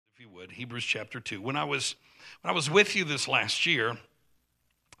would. Hebrews chapter 2. When I was with you this last year,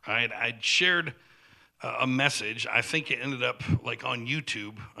 I'd shared a message. I think it ended up like on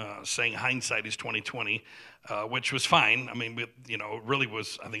YouTube saying hindsight is 2020, which was fine. I mean, it really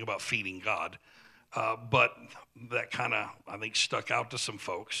was, I think, about feeding God. But that kind of, I think, stuck out to some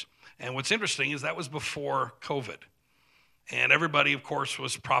folks. And what's interesting is that was before COVID. And everybody, of course,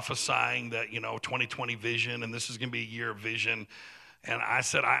 was prophesying that, 2020 vision, and this is going to be a year of vision. And I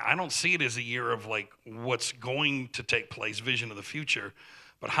said, I don't see it as a year of like what's going to take place, vision of the future.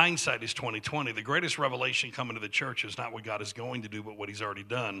 But hindsight is 2020. The greatest revelation coming to the church is not what God is going to do, but what he's already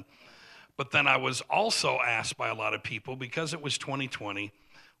done. But then I was also asked by a lot of people, because it was 2020,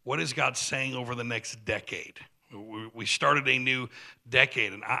 what is God saying over the next decade? We started a new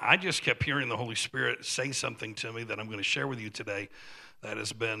decade, and I just kept hearing the Holy Spirit say something to me that I'm going to share with you today that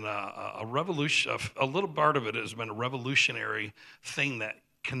has been a revolution. A little part of it has been a revolutionary thing that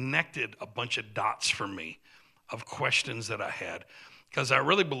connected a bunch of dots for me of questions that I had, because I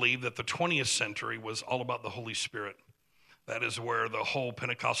really believe that the 20th century was all about the Holy Spirit. That is where the whole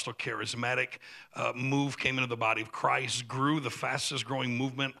Pentecostal charismatic move came into the body of Christ, grew, the fastest growing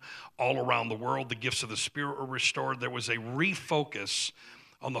movement all around the world. The gifts of the Spirit were restored. There was a refocus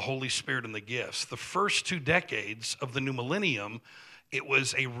on the Holy Spirit and the gifts. The first 2 decades of the new millennium, it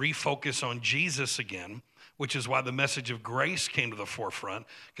was a refocus on Jesus again, which is why the message of grace came to the forefront,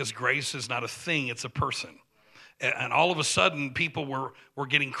 because grace is not a thing, it's a person. And all of a sudden, people were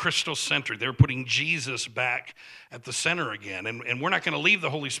getting Christocentric. They were putting Jesus back at the center again. And we're not going to leave the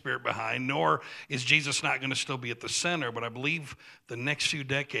Holy Spirit behind, nor is Jesus not going to still be at the center. But I believe the next few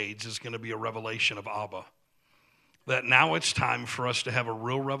decades is going to be a revelation of Abba. That now it's time for us to have a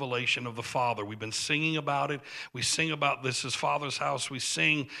real revelation of the Father. We've been singing about it. We sing about this is Father's house. We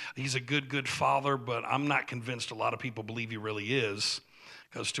sing he's a good, good Father, but I'm not convinced a lot of people believe he really is.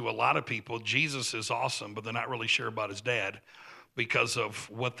 Because to a lot of people, Jesus is awesome, but they're not really sure about his dad because of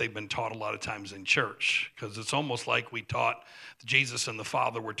what they've been taught a lot of times in church. Because it's almost like we taught Jesus and the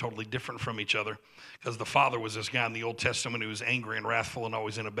Father were totally different from each other. Because the Father was this guy in the Old Testament who was angry and wrathful and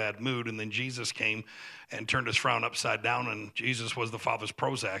always in a bad mood. And then Jesus came and turned his frown upside down, and Jesus was the Father's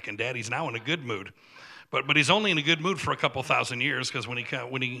Prozac, and Daddy's now in a good mood. But he's only in a good mood for a couple thousand years, because when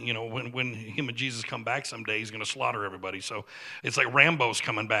him and Jesus come back someday, he's going to slaughter everybody. So it's like Rambo's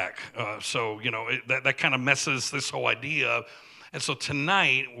coming back. That kind of messes this whole idea. And so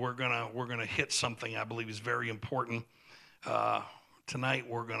tonight we're gonna hit something I believe is very important. Tonight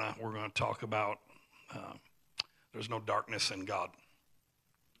we're gonna talk about there's no darkness in God.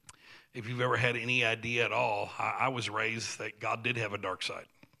 If you've ever had any idea at all, I was raised that God did have a dark side.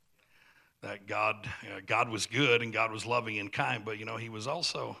 That God was good and God was loving and kind, but he was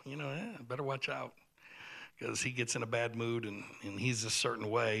also, better watch out, because he gets in a bad mood and he's a certain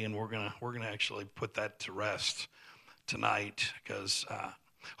way, and we're gonna actually put that to rest tonight, because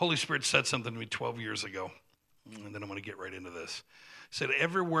Holy Spirit said something to me 12 years ago, and then I'm gonna get right into this. He said,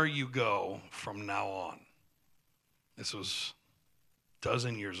 everywhere you go from now on, this was a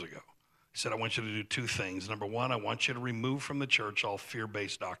dozen years ago, he said, I want you to do 2 things. Number 1, I want you to remove from the church all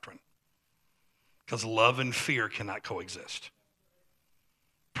fear-based doctrine. Because love and fear cannot coexist.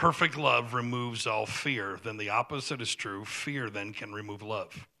 Perfect love removes all fear. Then the opposite is true. Fear then can remove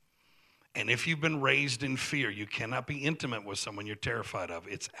love. And if you've been raised in fear, you cannot be intimate with someone you're terrified of.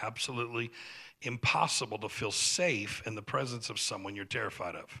 It's absolutely impossible to feel safe in the presence of someone you're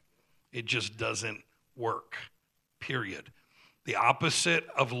terrified of. It just doesn't work, period. The opposite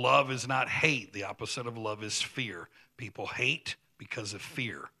of love is not hate. The opposite of love is fear. People hate because of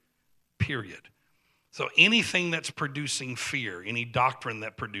fear, period. So anything that's producing fear, any doctrine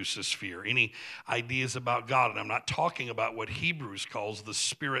that produces fear, any ideas about God, and I'm not talking about what Hebrews calls the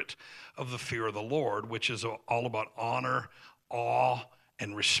spirit of the fear of the Lord, which is all about honor, awe,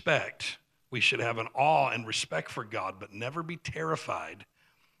 and respect. We should have an awe and respect for God, but never be terrified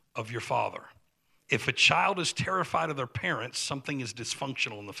of your Father. If a child is terrified of their parents, something is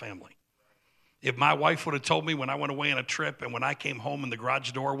dysfunctional in the family. If my wife would have told me when I went away on a trip and when I came home and the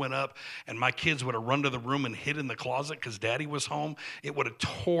garage door went up and my kids would have run to the room and hid in the closet because Daddy was home, it would have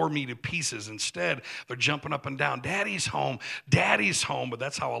tore me to pieces. Instead, they're jumping up and down, Daddy's home, Daddy's home. But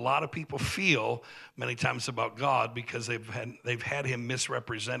that's how a lot of people feel many times about God, because they've had him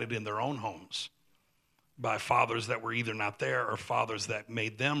misrepresented in their own homes by fathers that were either not there or fathers that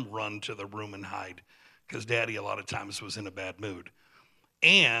made them run to the room and hide because Daddy a lot of times was in a bad mood.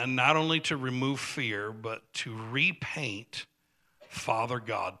 And not only to remove fear, but to repaint Father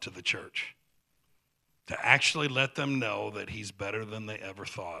God to the church. To actually let them know that he's better than they ever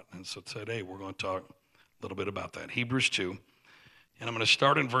thought. And so today we're going to talk a little bit about that. Hebrews 2. And I'm going to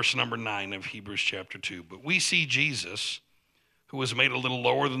start in verse number 9 of Hebrews chapter 2. But we see Jesus, who was made a little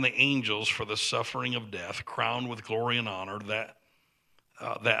lower than the angels for the suffering of death, crowned with glory and honor,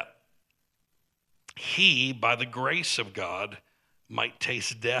 that he, by the grace of God, might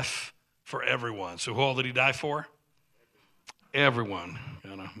taste death for everyone. So who all did he die for? Everyone.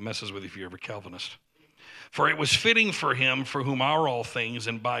 Kind of messes with you if you're ever Calvinist. For it was fitting for him, for whom are all things,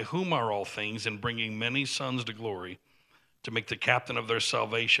 and by whom are all things, in bringing many sons to glory, to make the captain of their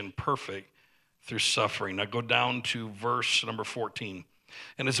salvation perfect through suffering. Now go down to verse number 14.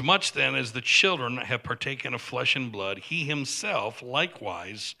 And as much then as the children have partaken of flesh and blood, he himself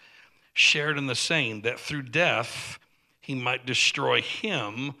likewise shared in the same, that through death he might destroy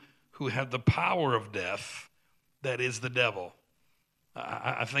him who had the power of death, that is the devil.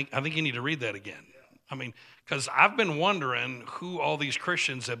 I think you need to read that again. I mean, because I've been wondering who all these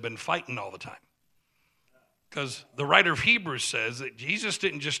Christians have been fighting all the time. Because the writer of Hebrews says that Jesus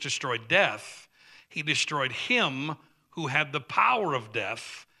didn't just destroy death, he destroyed him who had the power of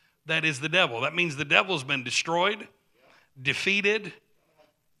death, that is the devil. That means the devil's been destroyed, defeated,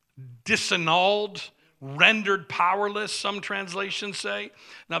 disannulled, rendered powerless, some translations say.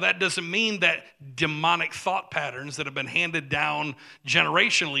 Now, that doesn't mean that demonic thought patterns that have been handed down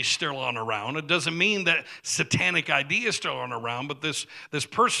generationally still aren't around. It doesn't mean that satanic ideas still aren't around, but this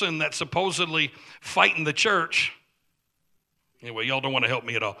person that's supposedly fighting the church, anyway, y'all don't want to help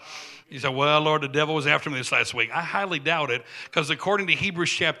me at all. You say, well, Lord, the devil was after me this last week. I highly doubt it, because according to Hebrews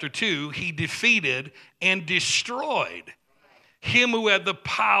chapter 2, he defeated and destroyed him who had the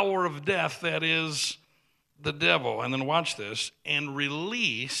power of death, that is the devil. And then watch this, and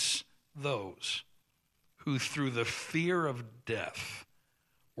release those who through the fear of death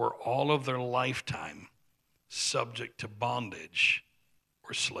were all of their lifetime subject to bondage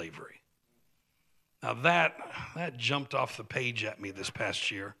or slavery. Now that jumped off the page at me this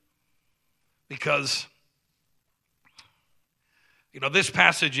past year, because this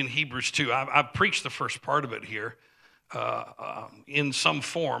passage in Hebrews 2, I've preached the first part of it here in some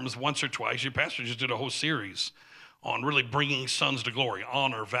forms once or twice. Your pastor just did a whole series on really bringing sons to glory,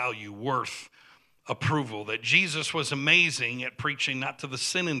 honor, value, worth, approval, that Jesus was amazing at preaching not to the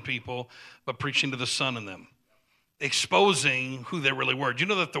sinning people, but preaching to the Son in them, exposing who they really were. Do you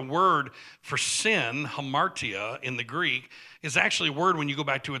know that the word for sin, hamartia in the Greek, is actually a word when you go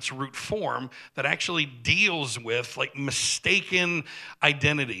back to its root form that actually deals with like mistaken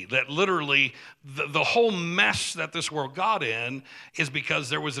identity. That literally the whole mess that this world got in is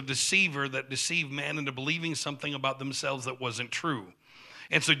because there was a deceiver that deceived man into believing something about themselves that wasn't true.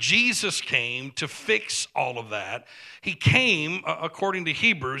 And so Jesus came to fix all of that. He came, according to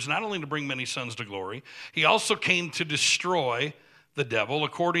Hebrews, not only to bring many sons to glory, he also came to destroy the devil.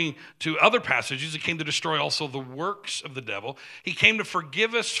 According to other passages, he came to destroy also the works of the devil. He came to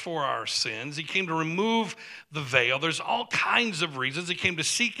forgive us for our sins. He came to remove the veil. There's all kinds of reasons. He came to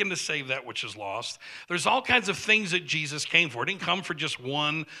seek and to save that which is lost. There's all kinds of things that Jesus came for. He didn't come for just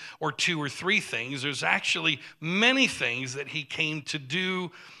one or two or three things. There's actually many things that he came to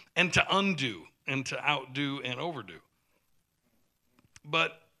do and to undo and to outdo and overdo.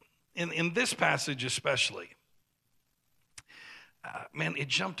 But in this passage especially, man, it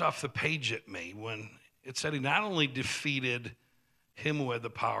jumped off the page at me when it said he not only defeated him who had the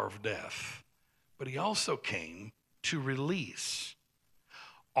power of death, but he also came to release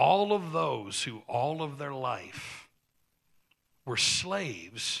all of those who all of their life were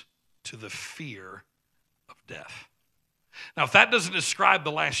slaves to the fear of death. Now, if that doesn't describe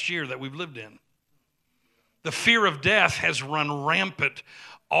the last year that we've lived in, the fear of death has run rampant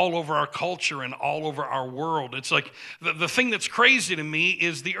all over our culture and all over our world. It's like the thing that's crazy to me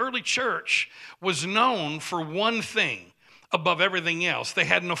is the early church was known for one thing above everything else. They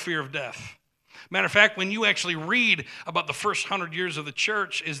had no fear of death. Matter of fact, when you actually read about the first 100 years of the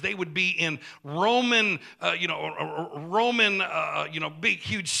church, is they would be in Roman, big,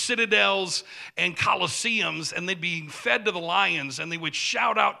 huge citadels and colosseums, and they'd be fed to the lions, and they would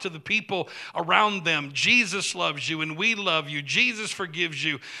shout out to the people around them, Jesus loves you, and we love you. Jesus forgives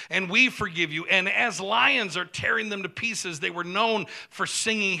you, and we forgive you. And as lions are tearing them to pieces, they were known for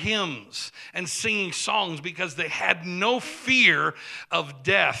singing hymns and singing songs because they had no fear of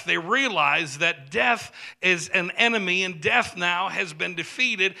death. They realized that death is an enemy, and death now has been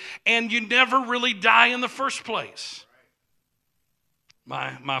defeated, and you never really die in the first place.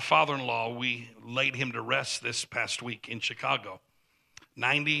 My father-in-law, we laid him to rest this past week in Chicago.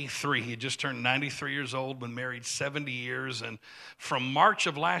 93. He had just turned 93 years old, been married 70 years. And from March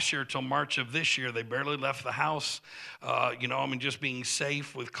of last year till March of this year, they barely left the house, just being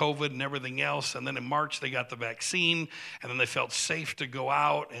safe with COVID and everything else. And then in March, they got the vaccine, and then they felt safe to go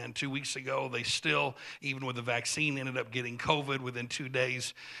out. And 2 weeks ago, they still, even with the vaccine, ended up getting COVID. Within 2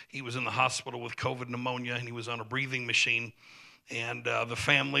 days, he was in the hospital with COVID pneumonia, and he was on a breathing machine. And the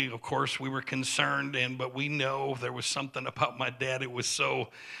family, of course, we were concerned, but we know there was something about my dad. It was so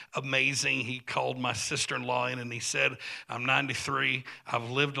amazing. He called my sister-in-law in and he said, I'm 93. I've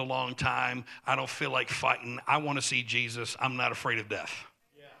lived a long time. I don't feel like fighting. I want to see Jesus. I'm not afraid of death.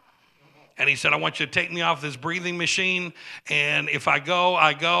 And he said, I want you to take me off this breathing machine. And if I go,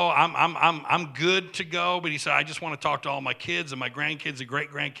 I go. I'm good to go. But he said, I just want to talk to all my kids and my grandkids and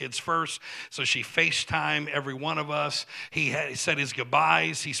great-grandkids first. So she FaceTimed every one of us. He said his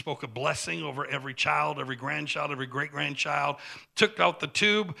goodbyes. He spoke a blessing over every child, every grandchild, every great-grandchild. Took out the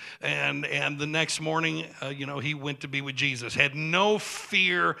tube. And the next morning, he went to be with Jesus. Had no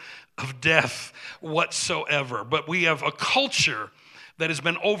fear of death whatsoever. But we have a culture that has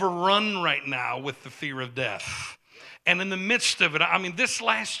been overrun right now with the fear of death. And in the midst of it, this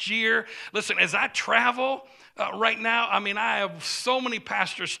last year, listen, as I travel right now, I have so many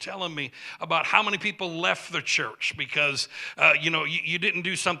pastors telling me about how many people left the church because, you didn't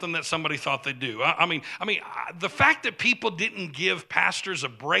do something that somebody thought they'd do. The fact that people didn't give pastors a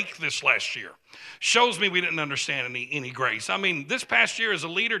break this last year shows me we didn't understand any grace. This past year as a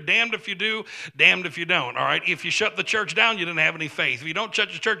leader, damned if you do, damned if you don't, all right? If you shut the church down, you didn't have any faith. If you don't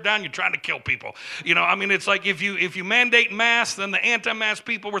shut the church down, you're trying to kill people. It's like if you mandate mass, then the anti-mask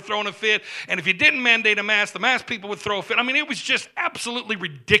people were throwing a fit, and if you didn't mandate a mass, the mask people would throw a fit. It was just absolutely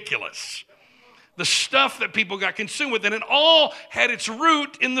ridiculous. The stuff that people got consumed with, and it all had its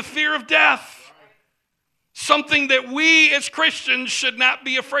root in the fear of death. Something that we as Christians should not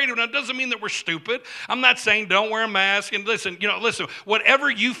be afraid of. Now, it doesn't mean that we're stupid. I'm not saying don't wear a mask. And listen,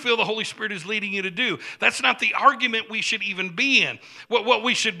 whatever you feel the Holy Spirit is leading you to do, that's not the argument we should even be in. What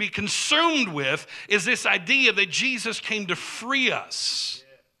we should be consumed with is this idea that Jesus came to free us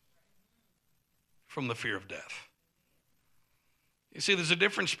from the fear of death. You see, there's a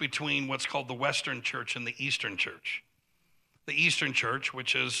difference between what's called the Western church and the Eastern church. The Eastern church,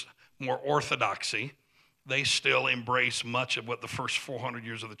 which is more orthodoxy, they still embrace much of what the first 400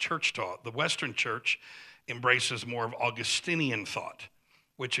 years of the church taught. The Western church embraces more of Augustinian thought,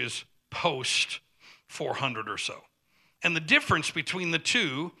 which is post 400 or so. And the difference between the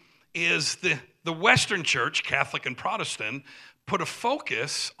two is the Western church, Catholic and Protestant, put a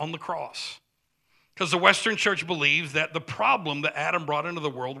focus on the cross. Because the Western church believes that the problem that Adam brought into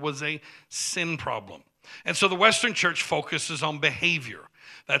the world was a sin problem. And so the Western church focuses on behavior.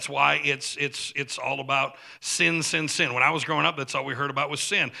 That's why it's all about sin, sin, sin. When I was growing up, that's all we heard about was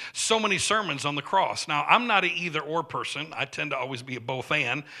sin. So many sermons on the cross. Now, I'm not an either-or person. I tend to always be a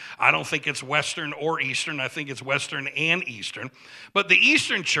both-and. I don't think it's Western or Eastern. I think it's Western and Eastern. But the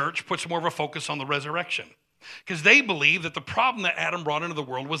Eastern church puts more of a focus on the resurrection because they believe that the problem that Adam brought into the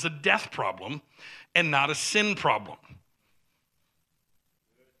world was a death problem and not a sin problem,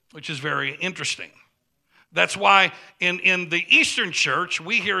 which is very interesting. That's why in the Eastern church,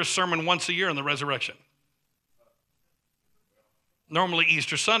 we hear a sermon once a year on the resurrection. Normally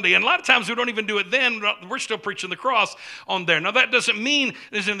Easter Sunday. And a lot of times we don't even do it then. We're still preaching the cross on there. Now, that doesn't mean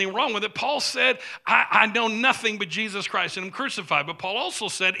there's anything wrong with it. Paul said, I know nothing but Jesus Christ and him crucified. But Paul also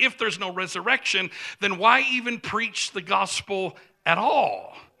said, if there's no resurrection, then why even preach the gospel at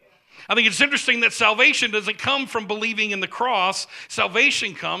all? I think it's interesting that salvation doesn't come from believing in the cross.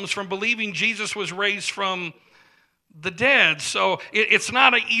 Salvation comes from believing Jesus was raised from the dead. So it's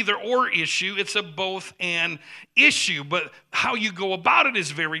not an either-or issue. It's a both-and issue. But how you go about it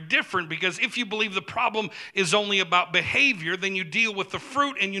is very different because if you believe the problem is only about behavior, then you deal with the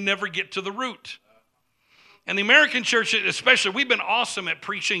fruit and you never get to the root. And the American church, especially, we've been awesome at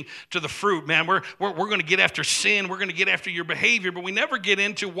preaching to the fruit, man. We're going to get after sin. We're going to get after your behavior, but we never get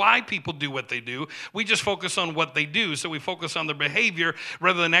into why people do what they do. We just focus on what they do. So we focus on their behavior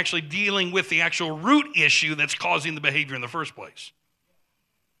rather than actually dealing with the actual root issue that's causing the behavior in the first place.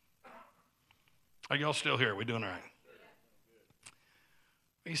 Are y'all still here? Are we doing all right?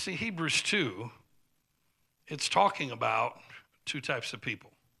 You see, Hebrews 2, it's talking about two types of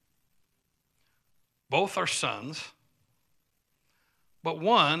people. Both are sons, but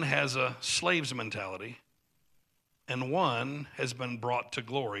one has a slave's mentality, and one has been brought to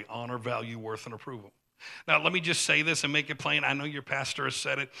glory, honor, value, worth, and approval. Now, let me just say this and make it plain. I know your pastor has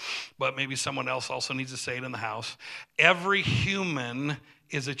said it, but maybe someone else also needs to say it in the house. Every human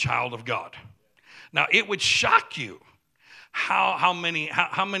is a child of God. Now, it would shock you how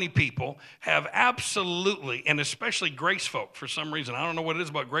many people have absolutely, and especially grace folk for some reason, I don't know what it is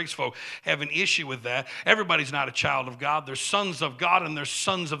about grace folk, have an issue with that. Everybody's not a child of God. They're sons of God and they're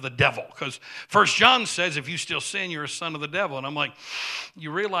sons of the devil. Because 1 John says if you still sin, you're a son of the devil. And I'm like,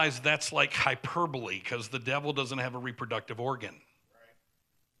 you realize that's like hyperbole because the devil doesn't have a reproductive organ.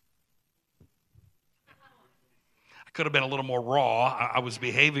 I could have been a little more raw. I was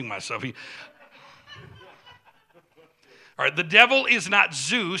behaving myself. All right, the devil is not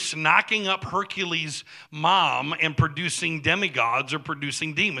Zeus knocking up Hercules' mom and producing demigods or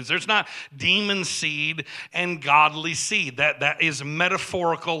producing demons. There's not demon seed and godly seed. That is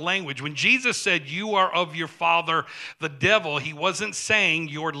metaphorical language. When Jesus said, you are of your father, the devil, he wasn't saying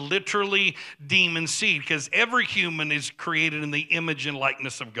you're literally demon seed, because every human is created in the image and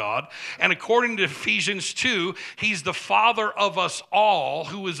likeness of God. And according to Ephesians 2, he's the father of us all,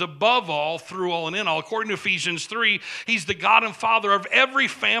 who is above all, through all, and in all. According to Ephesians 3, he's the God and Father of every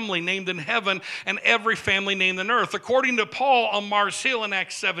family named in heaven and every family named on earth. According to Paul on Mars Hill in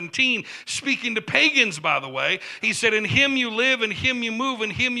Acts 17, speaking to pagans, by the way, he said, in him you live, in him you move, in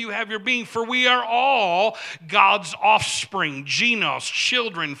him you have your being, for we are all God's offspring, genos,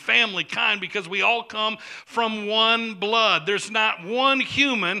 children, family, kind, because we all come from one blood. There's not one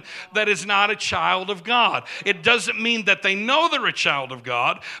human that is not a child of God. It doesn't mean that they know they're a child of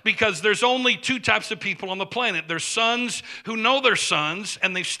God, because there's only two types of people on the planet. There's sons who know they're sons,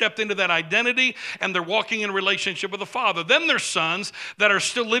 and they've stepped into that identity, and they're walking in a relationship with the Father. Then there's sons that are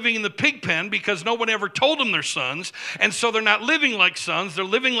still living in the pig pen because no one ever told them they're sons, and so they're not living like sons. They're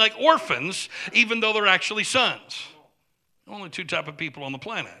living like orphans, even though they're actually sons. Only two type of people on the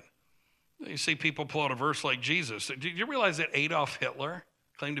planet. You see people pull out a verse like Jesus. Did you realize that Adolf Hitler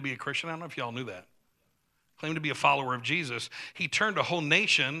claimed to be a Christian? I don't know if y'all knew that. Claimed to be a follower of Jesus. He turned a whole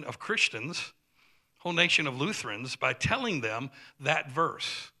nation of Christians, whole nation of Lutherans, by telling them that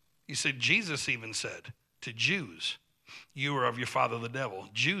verse. He said, Jesus even said to Jews, you are of your father the devil.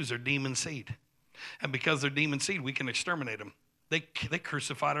 Jews are demon seed. And because they're demon seed, we can exterminate them. They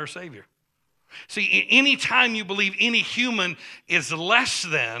crucified our Savior. See, anytime you believe any human is less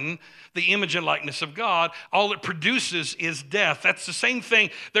than the image and likeness of God, all it produces is death. That's the same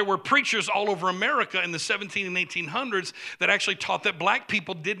thing. There were preachers all over America in the 17 and 1800s that actually taught that black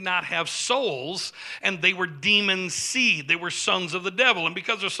people did not have souls, and they were demon seed. They were sons of the devil. And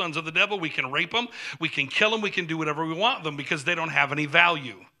because they're sons of the devil, we can rape them, we can kill them, we can do whatever we want them, because they don't have any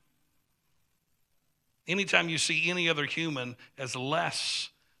value. Anytime you see any other human as less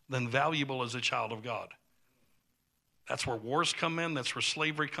than valuable as a child of God, that's where wars come in. That's where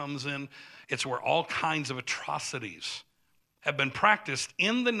slavery comes in. It's where all kinds of atrocities have been practiced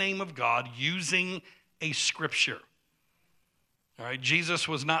in the name of God using a scripture. All right, Jesus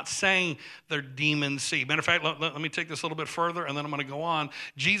was not saying they're demon seed. Matter of fact, let me take this a little bit further, and then I'm going to go on.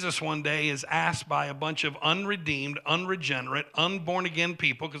 Jesus one day is asked by a bunch of unredeemed, unregenerate, unborn-again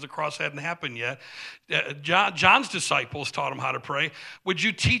people, because the cross hadn't happened yet. John's disciples taught him how to pray. Would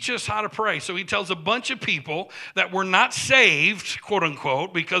you teach us how to pray? So he tells a bunch of people that were not saved, quote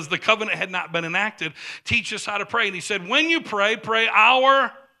unquote, because the covenant had not been enacted, teach us how to pray. And he said, when you pray, pray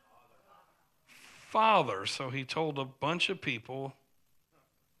our Father. So he told a bunch of people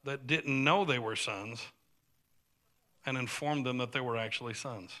that didn't know they were sons and informed them that they were actually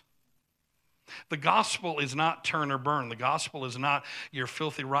sons. The gospel is not turn or burn. The gospel is not you're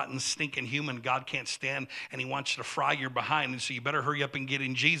filthy, rotten, stinking human God can't stand and he wants you to fry your behind, and so you better hurry up and get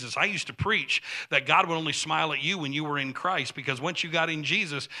in Jesus. I used to preach that God would only smile at you when you were in Christ, because once you got in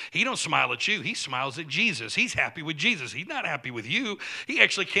Jesus, he don't smile at you. He smiles at Jesus. He's happy with Jesus. He's not happy with you. He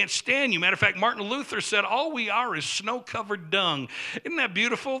actually can't stand you. Matter of fact, Martin Luther said, all we are is snow-covered dung. Isn't that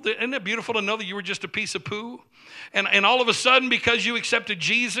beautiful? Isn't that beautiful to know that you were just a piece of poo? And all of a sudden, because you accepted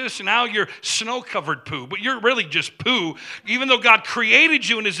Jesus, now you're snow-covered poo. But you're really just poo. Even though God created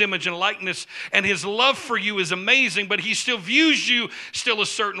you in his image and likeness, and his love for you is amazing, but he still views you still a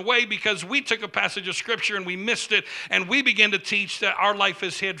certain way, because we took a passage of scripture and we missed it, and we began to teach that our life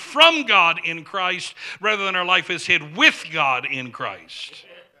is hid from God in Christ rather than our life is hid with God in Christ.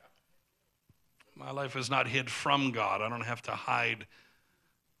 My life is not hid from God. I don't have to hide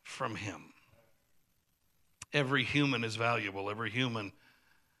from him. Every human is valuable. Every human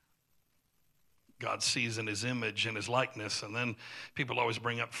God sees in his image and his likeness. And then people always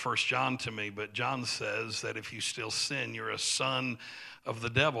bring up 1 John to me, but John says that if you still sin, you're a son of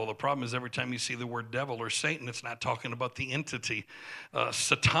the devil. The problem is every time you see the word devil or Satan, it's not talking about the entity.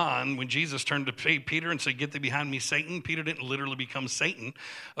 Satan, when Jesus turned to Peter and said, "Get thee behind me, Satan," Peter didn't literally become Satan.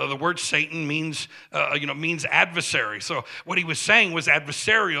 The word Satan means adversary. So what he was saying was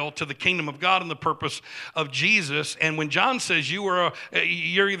adversarial to the kingdom of God and the purpose of Jesus. And when John says you're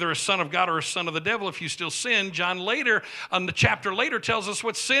either a son of God or a son of the devil if you still sin, John later, on the chapter later, tells us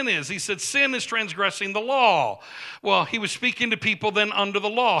what sin is. He said sin is transgressing the law. Well, he was speaking to people then under the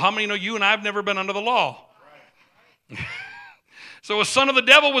law. How many know you and I have never been under the law? Right. So a son of the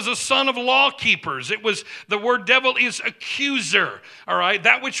devil was a son of law keepers. The word devil is accuser. All right.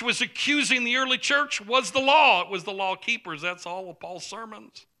 That which was accusing the early church was the law. It was the law keepers. That's all of Paul's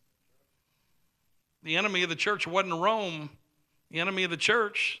sermons. The enemy of the church wasn't Rome. The enemy of the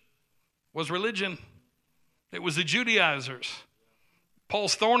church was religion. It was the Judaizers.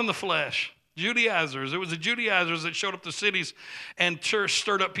 Paul's thorn in the flesh. Judaizers. It was the Judaizers that showed up to cities and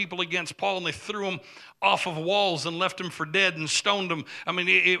stirred up people against Paul, and they threw him off of walls and left him for dead and stoned him. I mean,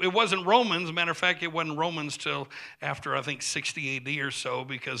 it wasn't Romans. As a matter of fact, it wasn't Romans till after, I think, 60 AD or so,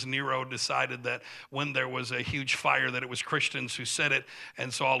 because Nero decided that when there was a huge fire that it was Christians who set it,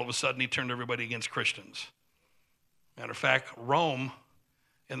 and so all of a sudden he turned everybody against Christians. Matter of fact, Rome,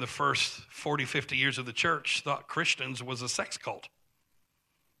 in the first 40, 50 years of the church, thought Christians was a sex cult,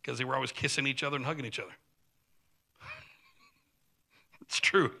 because they were always kissing each other and hugging each other. It's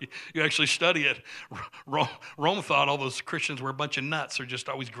true. You actually study it. Rome thought all those Christians were a bunch of nuts. They're just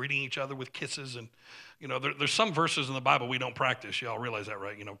always greeting each other with kisses. And, there's some verses in the Bible we don't practice. Y'all realize that,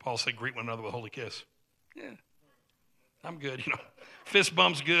 right? Paul said, greet one another with a holy kiss. Yeah, I'm good. Fist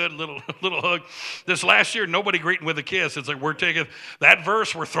bump's good, little hug. This last year, nobody greeting with a kiss. It's like we're taking that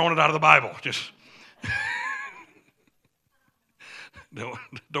verse, we're throwing it out of the Bible. Just...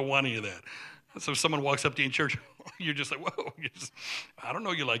 Don't want any of that. So if someone walks up to you in church, you're just like, whoa. I don't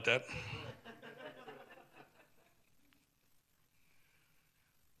know you like that.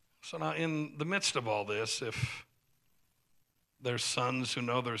 So now in the midst of all this, if there's sons who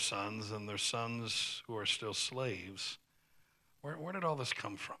know their sons and there's sons who are still slaves, where did all this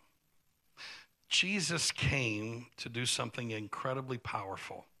come from? Jesus came to do something incredibly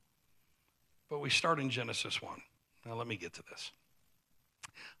powerful. But we start in Genesis 1. Now let me get to this.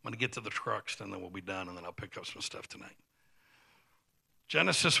 I'm going to get to the crux, and then we'll be done, and then I'll pick up some stuff tonight.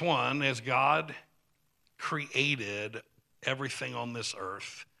 Genesis 1, as God created everything on this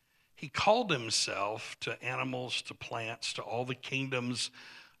earth, he called himself to animals, to plants, to all the kingdoms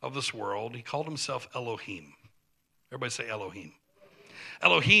of this world. He called himself Elohim. Everybody say Elohim.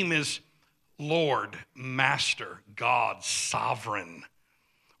 Elohim is Lord, Master, God, Sovereign,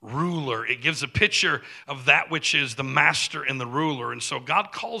 Ruler. It gives a picture of that which is the master and the ruler. And so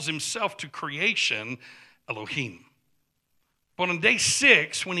God calls himself to creation Elohim. But on day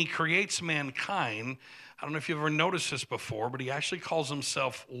 6, when he creates mankind, I don't know if you've ever noticed this before, but he actually calls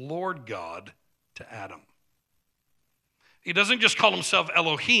himself Lord God to Adam. He doesn't just call himself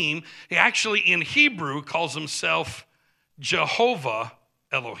Elohim. He actually, in Hebrew, calls himself Jehovah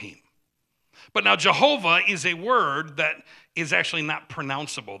Elohim. But now Jehovah is a word that is actually not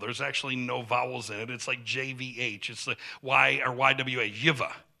pronounceable. There's actually no vowels in it. It's like JVH. It's the Y or YWA,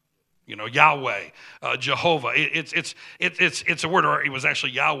 Yiva. Yahweh, Jehovah. It's a word, or it was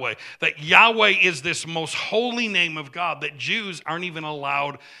actually Yahweh. That Yahweh is this most holy name of God that Jews aren't even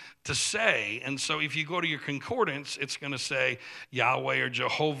allowed to say. And so if you go to your concordance, it's going to say Yahweh or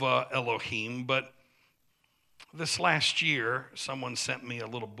Jehovah Elohim. But this last year, someone sent me a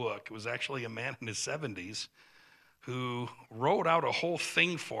little book. It was actually a man in his 70s who wrote out a whole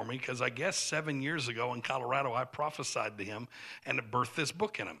thing for me, because I guess 7 years ago in Colorado, I prophesied to him and it birthed this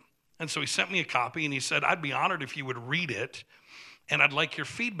book in him. And so he sent me a copy, and he said, I'd be honored if you would read it, and I'd like your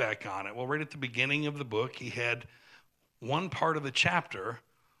feedback on it. Well, right at the beginning of the book, he had one part of the chapter,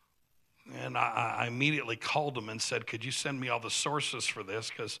 and I immediately called him and said, could you send me all the sources for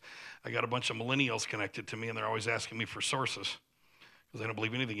this? Because I got a bunch of millennials connected to me, and they're always asking me for sources because they don't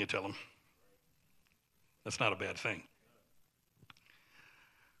believe anything you tell them. That's not a bad thing.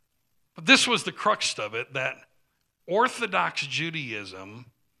 But this was the crux of it, that Orthodox Judaism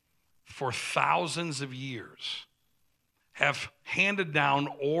for thousands of years have handed down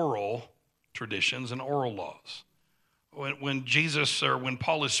oral traditions and oral laws. When Jesus, or when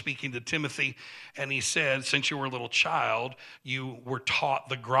Paul is speaking to Timothy, and he said, since you were a little child, you were taught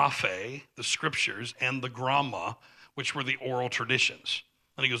the graphe, the scriptures, and the gramma, which were the oral traditions.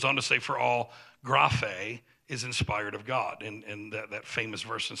 And he goes on to say, for all graphe is inspired of God, in that famous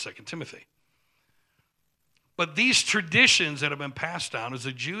verse in 2 Timothy. But these traditions that have been passed down, as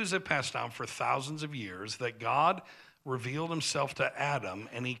the Jews have passed down for thousands of years, that God revealed himself to Adam,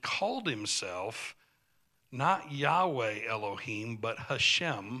 and he called himself not Yahweh Elohim, but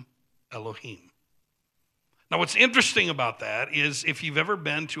Hashem Elohim. Now, what's interesting about that is if you've ever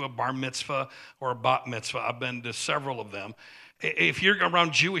been to a bar mitzvah or a bat mitzvah, I've been to several of them. If you're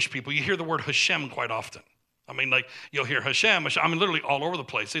around Jewish people, you hear the word Hashem quite often. I mean, like, you'll hear Hashem, I mean, literally all over the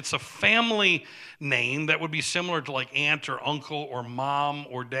place. It's a family name that would be similar to like aunt or uncle or mom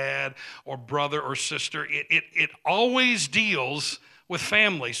or dad or brother or sister. It always deals with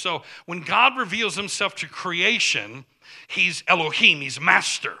family. So when God reveals himself to creation, he's Elohim, he's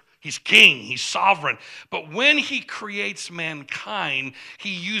master. He's king, he's sovereign. But when he creates mankind, he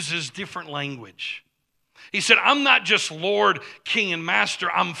uses different language. He said, I'm not just Lord, King, and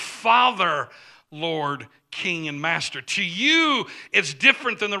Master. I'm Father, Lord, King, and Master. To you, it's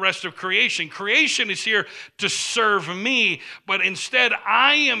different than the rest of creation. Creation is here to serve me, but instead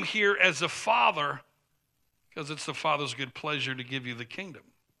I am here as a father because it's the Father's good pleasure to give you the kingdom.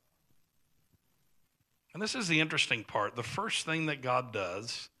 And this is the interesting part. The first thing that God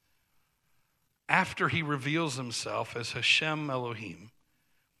does after he reveals himself as Hashem Elohim,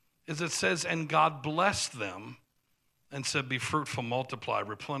 is it says, and God blessed them and said, be fruitful, multiply,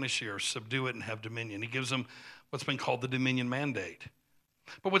 replenish the earth, subdue it, and have dominion. He gives them what's been called the dominion mandate.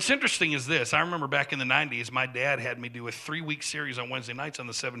 But what's interesting is this. I remember back in the 90s, my dad had me do a 3-week series on Wednesday nights on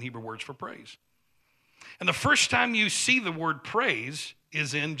the 7 Hebrew words for praise. And the first time you see the word praise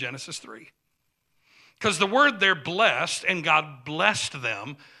is in Genesis 3. Because the word there, blessed, and God blessed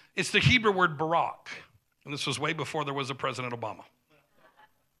them, it's the Hebrew word barak. And this was way before there was a President Obama.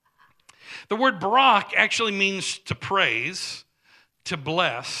 The word barak actually means to praise, to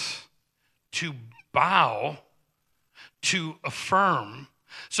bless, to bow, to affirm.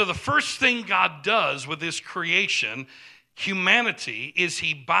 So the first thing God does with his creation, humanity, is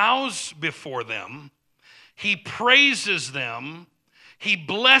he bows before them, he praises them, he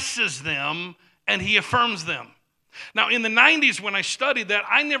blesses them, and he affirms them. Now, in the 90s when I studied that,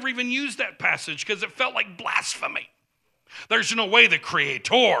 I never even used that passage because it felt like blasphemy. There's no way the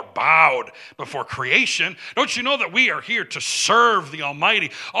Creator bowed before creation. Don't you know that we are here to serve the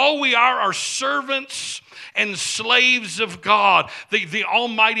Almighty? All we are servants and slaves of God, the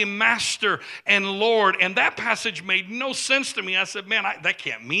Almighty Master and Lord. And that passage made no sense to me. I said, man, that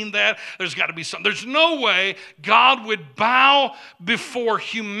can't mean that. There's got to be something. There's no way God would bow before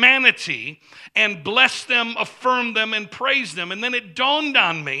humanity and bless them, affirm them, and praise them. And then it dawned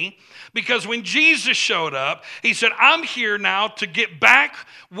on me, because when Jesus showed up, he said, I'm here now to get back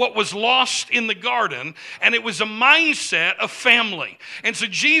what was lost in the garden. And it was a mindset of family. And so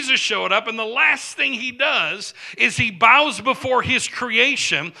Jesus showed up, and the last thing he does is he bows before his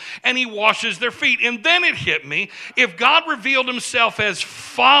creation and he washes their feet. And then it hit me, if God revealed himself as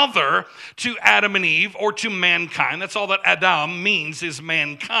Father to Adam and Eve, or to mankind, that's all that Adam means, is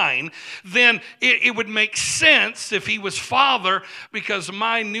mankind, then it would make sense if he was Father, because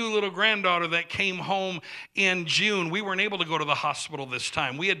my new little granddaughter that came home in June, we weren't able to go to the hospital this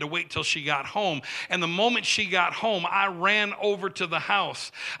time. We had to wait till she got home. And the moment she got home, I ran over to the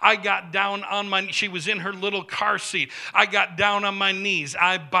house. I got down on my knees. She was in her little car seat. I got down on my knees.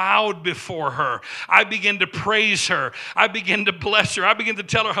 I bowed before her. I began to praise her. I began to bless her. I began to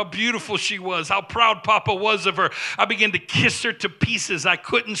tell her how beautiful she was, how proud Papa was of her. I began to kiss her to pieces. I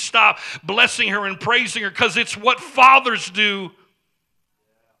couldn't stop blessing her and praising her, because it's what fathers do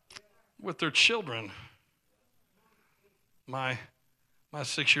with their children. My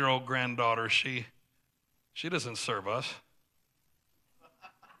 6-year-old granddaughter, she doesn't serve us.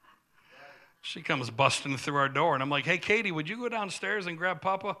 She comes busting through our door, and I'm like, hey, Katie, would you go downstairs and grab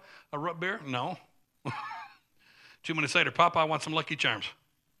Papa a root beer? No. 2 minutes later, Papa, I want some Lucky Charms.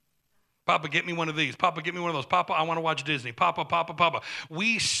 Papa, get me one of these. Papa, get me one of those. Papa, I want to watch Disney. Papa.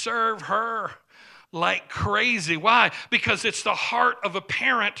 We serve her like crazy. Why? Because it's the heart of a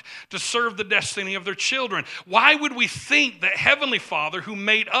parent to serve the destiny of their children. Why would we think that Heavenly Father, who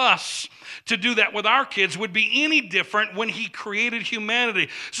made us to do that with our kids, would be any different when he created humanity?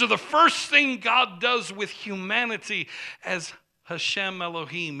 So the first thing God does with humanity as Hashem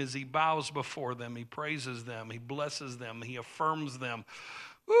Elohim is he bows before them, he praises them, he blesses them, he affirms them.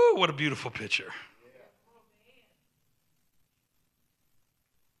 Ooh, what a beautiful picture.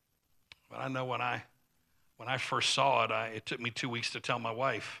 But I know when I first saw it, it took me 2 weeks to tell my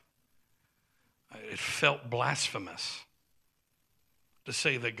wife. It felt blasphemous to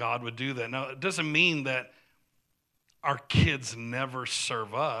say that God would do that. Now, it doesn't mean that our kids never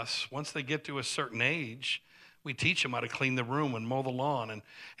serve us. Once they get to a certain age, We teach them how to clean the room and mow the lawn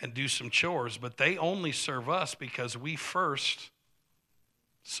and do some chores, but they only serve us because we first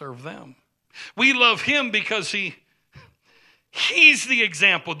serve them. We love him because he's the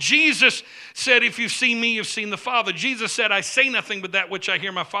example. Jesus said, if you've seen me, you've seen the Father. Jesus said, I say nothing but that which I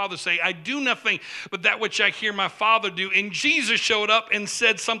hear my Father say. I do nothing but that which I hear my Father do. And Jesus showed up and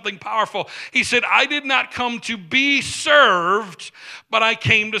said something powerful. He said, I did not come to be served, but I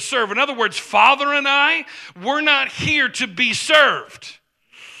came to serve. In other words, Father and I, we're not here to be served,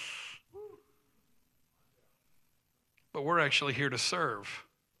 but we're actually here to serve.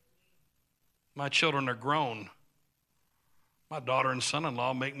 My children are grown. My daughter and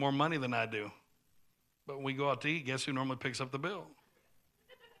son-in-law make more money than I do. But when we go out to eat, guess who normally picks up the bill?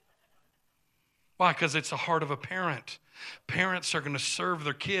 Why? Because it's the heart of a parent. Parents are going to serve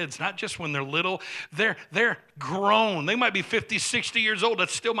their kids, not just when they're little. They're grown. They might be 50, 60 years old.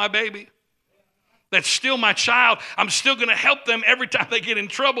 That's still my baby. That's still my child. I'm still going to help them every time they get in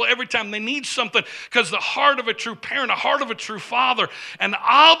trouble, every time they need something, because the heart of a true parent, a heart of a true father, an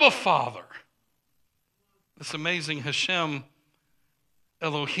Abba Father. It's amazing. Hashem,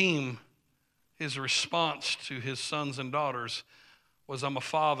 Elohim, his response to his sons and daughters was, I'm a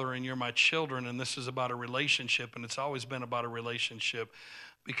father and you're my children, and this is about a relationship, and it's always been about a relationship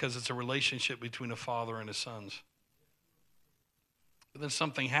because it's a relationship between a father and his sons. But then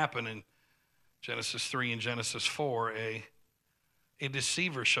something happened in Genesis 3 and Genesis 4. A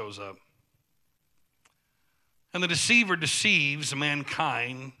deceiver shows up. And the deceiver deceives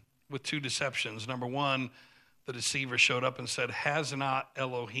mankind with two deceptions. Number one, the deceiver showed up and said, has not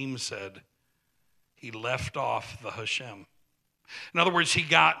Elohim said? He left off the Hashem. In other words, he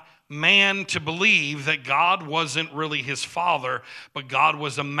got man to believe that God wasn't really his father, but God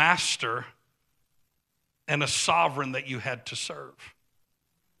was a master and a sovereign that you had to serve.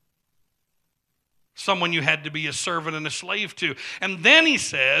 Someone you had to be a servant and a slave to. And then he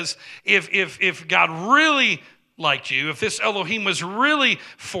says, if God really liked you, if this Elohim was really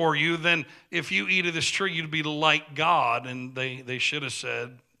for you, then if you eat of this tree, you'd be like God. And they should have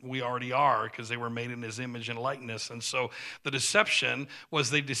said, we already are, because they were made in his image and likeness. And so the deception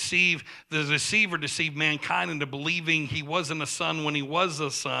was the deceiver deceived mankind into believing he wasn't a son when he was a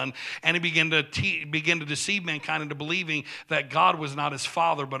son. And he began to deceive mankind into believing that God was not his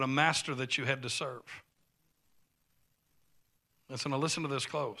father, but a master that you had to serve. Listen to this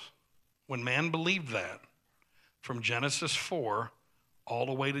close. When man believed that, from Genesis 4 all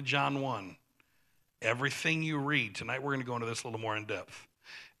the way to John 1, everything you read, tonight we're going to go into this a little more in depth.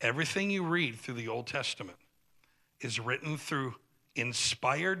 Everything you read through the Old Testament is written through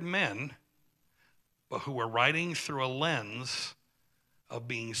inspired men, but who were writing through a lens of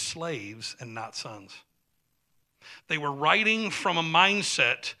being slaves and not sons. They were writing from a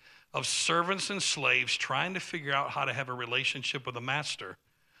mindset of servants and slaves trying to figure out how to have a relationship with a master,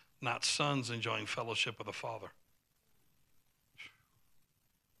 not sons enjoying fellowship with a father.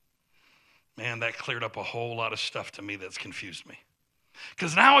 Man, that cleared up a whole lot of stuff to me that's confused me.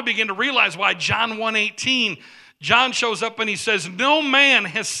 Because now I begin to realize why John 1:18, John shows up and he says, no man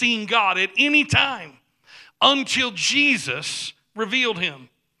has seen God at any time until Jesus revealed him.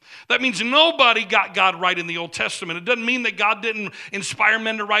 That means nobody got God right in the Old Testament. It doesn't mean that God didn't inspire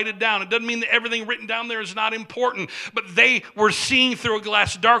men to write it down. It doesn't mean that everything written down there is not important. But they were seeing through a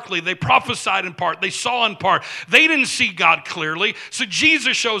glass darkly. They prophesied in part. They saw in part. They didn't see God clearly. So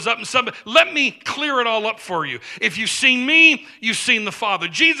Jesus shows up and said, let me clear it all up for you. If you've seen me, you've seen the Father.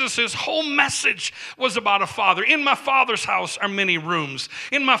 Jesus' whole message was about a Father. In my Father's house are many rooms.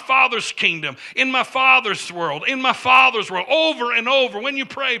 In my Father's kingdom. In my Father's world. In my Father's world. Over and over. When you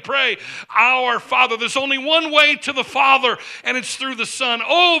pray, our Father. There's only one way to the Father, and it's through the Son.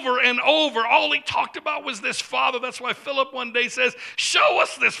 Over and over, all he talked about was this Father. That's why Philip one day says, show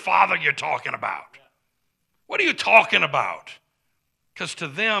us this Father you're talking about. What are you talking about? Because to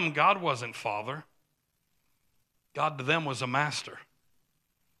them, God wasn't Father. God to them was a master.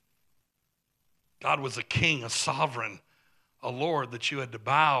 God was a king, a sovereign, a Lord that you had to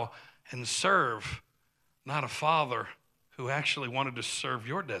bow and serve, not a father who actually wanted to serve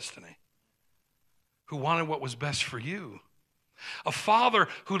your destiny, who wanted what was best for you. A father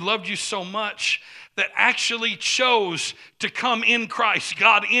who loved you so much that actually chose to come in Christ,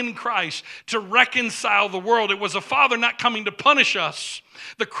 God in Christ, to reconcile the world. It was a father not coming to punish us,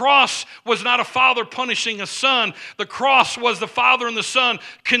 The cross was not a father punishing a son. The cross was the Father and the Son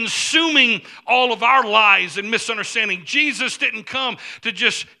consuming all of our lies and misunderstanding. Jesus didn't come to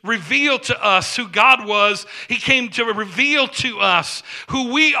just reveal to us who God was. He came to reveal to us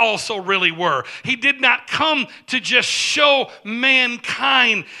who we also really were. He did not come to just show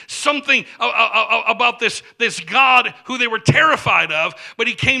mankind something about this God who they were terrified of, but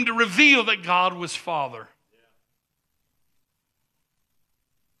he came to reveal that God was Father.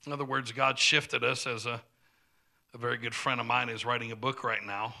 In other words, God shifted us, as a very good friend of mine is writing a book right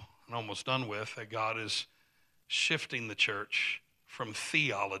now, and almost done with, that God is shifting the church from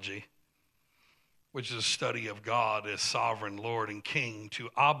theology, which is a study of God as sovereign Lord and King, to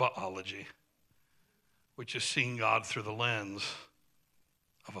Abbaology, which is seeing God through the lens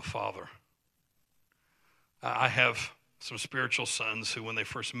of a father. I have some spiritual sons who, when they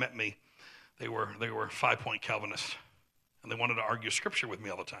first met me, they were 5-point Calvinists. And they wanted to argue Scripture with me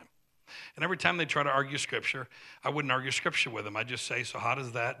all the time. And every time they try to argue Scripture, I wouldn't argue Scripture with them. I'd just say, so how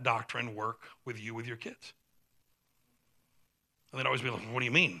does that doctrine work with you with your kids? And they'd always be like, what do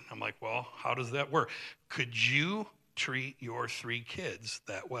you mean? I'm like, well, how does that work? Could you treat your 3 kids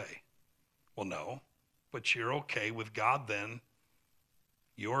that way? Well, no, but you're okay with God then.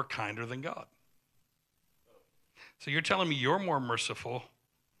 You're kinder than God. So you're telling me you're more merciful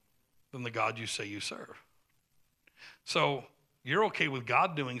than the God you say you serve. So you're okay with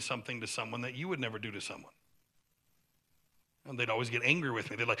God doing something to someone that you would never do to someone. And they'd always get angry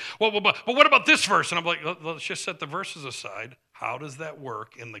with me. They're like, well, but what about this verse? And I'm like, let's just set the verses aside. How does that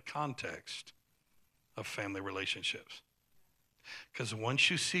work in the context of family relationships? Because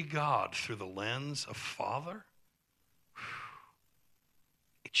once you see God through the lens of Father,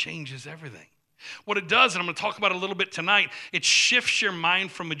 it changes everything. What it does, and I'm going to talk about it a little bit tonight, it shifts your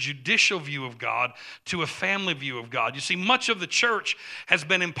mind from a judicial view of God to a family view of God. You see, much of the church has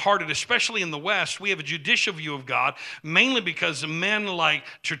been imparted, especially in the West. We have a judicial view of God, mainly because men like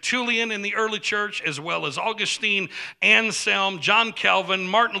Tertullian in the early church, as well as Augustine, Anselm, John Calvin,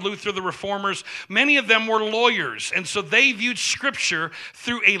 Martin Luther, the Reformers, many of them were lawyers. And so they viewed Scripture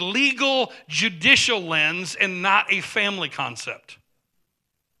through a legal, judicial lens and not a family concept.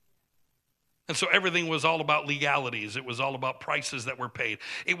 And so everything was all about legalities. It was all about prices that were paid.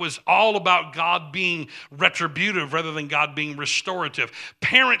 It was all about God being retributive rather than God being restorative.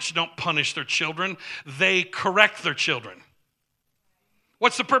 Parents don't punish their children. They correct their children.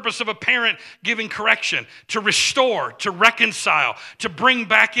 What's the purpose of a parent giving correction? To restore, to reconcile, to bring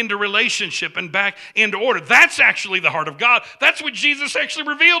back into relationship and back into order. That's actually the heart of God. That's what Jesus actually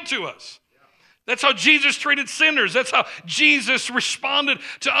revealed to us. That's how Jesus treated sinners. That's how Jesus responded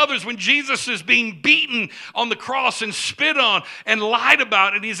to others. When Jesus is being beaten on the cross and spit on and lied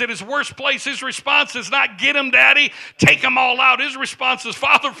about, and he's at his worst place, his response is not, get him, Daddy, take them all out. His response is,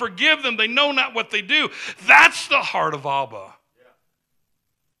 Father, forgive them. They know not what they do. That's the heart of Abba.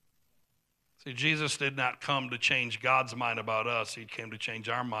 See, Jesus did not come to change God's mind about us. He came to change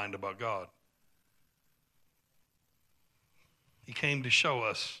our mind about God. He came to show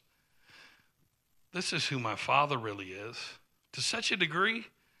us, this is who my Father really is. To such a degree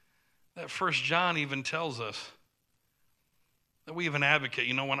that 1 John even tells us that we have an advocate.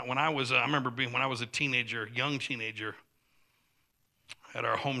 You know, when I remember when I was a teenager, young teenager, at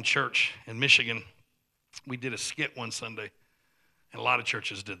our home church in Michigan, we did a skit one Sunday, and a lot of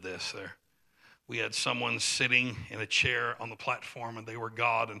churches did this there. We had someone sitting in a chair on the platform, and they were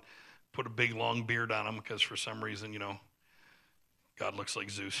God, and put a big long beard on them because for some reason, God looks like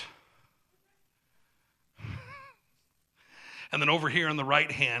Zeus. And then over here on the right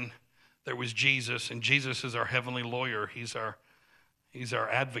hand, there was Jesus, and Jesus is our heavenly lawyer. He's our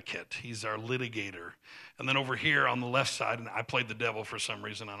advocate. He's our litigator. And then over here on the left side, and I played the devil for some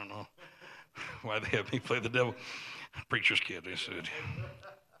reason. I don't know why they have me play the devil. Preacher's kid, they said.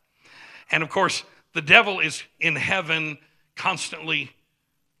 And of course, the devil is in heaven constantly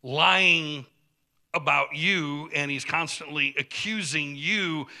lying about you, and he's constantly accusing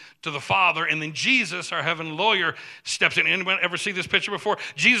you to the Father. And then Jesus, our heavenly lawyer, steps in. Anyone ever see this picture before?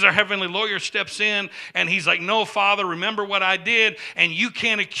 Jesus, our heavenly lawyer, steps in, and he's like, no, Father, remember what I did, and you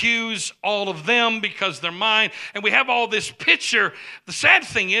can't accuse all of them because they're mine. And we have all this picture. The sad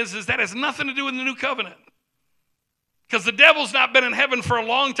thing is that has nothing to do with the new covenant. Because the devil's not been in heaven for a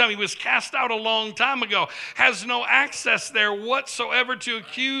long time. He was cast out a long time ago. Has no access there whatsoever to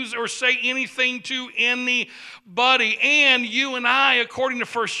accuse or say anything to anybody. And you and I, according to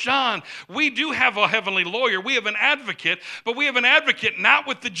 1 John, we do have a heavenly lawyer. We have an advocate, but we have an advocate not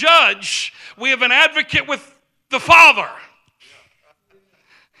with the judge. We have an advocate with the Father.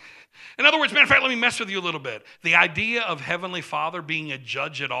 In other words, matter of fact, let me mess with you a little bit. The idea of Heavenly Father being a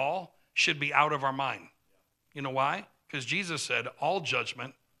judge at all should be out of our mind. You know why? Because Jesus said, all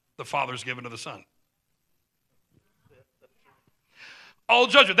judgment the Father's given to the Son. All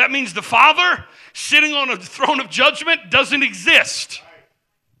judgment. That means the Father sitting on a throne of judgment doesn't exist.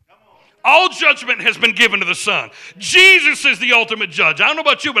 All judgment has been given to the Son. Jesus is the ultimate judge. I don't know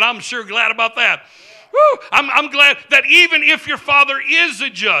about you, but I'm sure glad about that. Woo, I'm glad that even if your father is a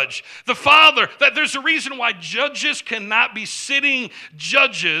judge, the Father, that there's a reason why judges cannot be sitting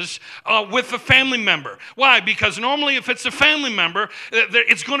judges with a family member. Why? Because normally if it's a family member,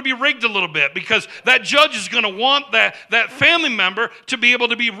 it's going to be rigged a little bit, because that judge is going to want that family member to be able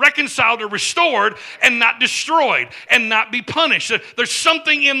to be reconciled or restored and not destroyed and not be punished. There's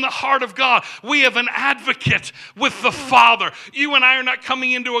something in the heart of God. We have an advocate with the Father. You and I are not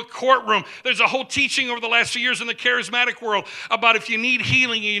coming into a courtroom. There's a whole teaching over the last few years in the charismatic world about if you need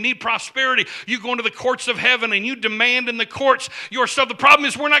healing and you need prosperity, you go into the courts of heaven and you demand in the courts your stuff. The problem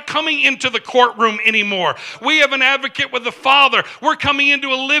is we're not coming into the courtroom anymore. We have an advocate with the Father. We're coming into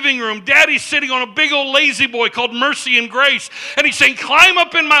a living room. Daddy's sitting on a big old lazy boy called mercy and grace, and he's saying, climb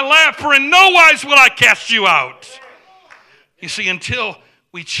up in my lap, for in no wise will I cast you out. You see, until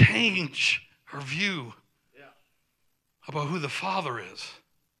we change our view about who the Father is.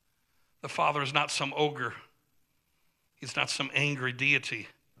 The Father is not some ogre. He's not some angry deity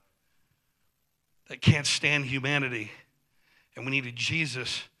that can't stand humanity. And we needed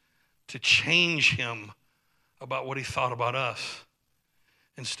Jesus to change him about what he thought about us.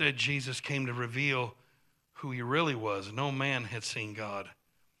 Instead, Jesus came to reveal who he really was. No man had seen God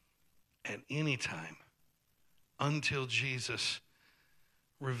at any time until Jesus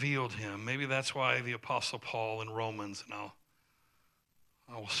revealed him. Maybe that's why the Apostle Paul in Romans, and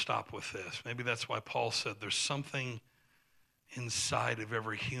I will stop with this. Maybe that's why Paul said there's something inside of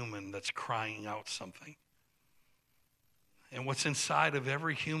every human that's crying out something. And what's inside of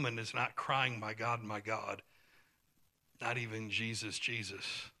every human is not crying, my God, not even Jesus,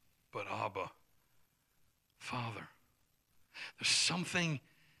 Jesus, but Abba, Father. There's something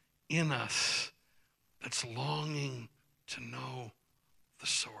in us that's longing to know the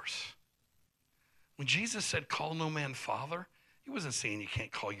source. When Jesus said, call no man father, he wasn't saying you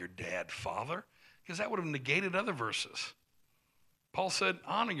can't call your dad father, because that would have negated other verses. Paul said,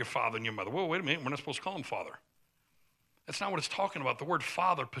 honor your father and your mother. Whoa, wait a minute, we're not supposed to call him father. That's not what it's talking about. The word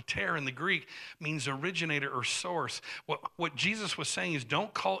father, pater in the Greek, means originator or source. What Jesus was saying is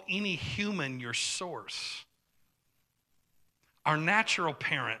don't call any human your source. Our natural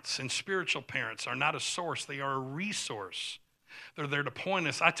parents and spiritual parents are not a source. They are a resource. They're there to point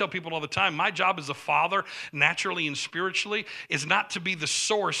us. I tell people all the time, my job as a father, naturally and spiritually, is not to be the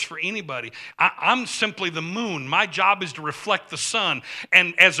source for anybody. I'm simply the moon. My job is to reflect the sun,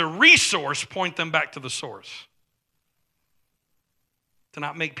 and as a resource, point them back to the source. To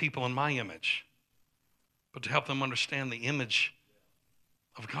not make people in my image, but to help them understand the image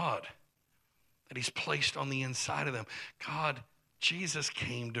of God that he's placed on the inside of them. Jesus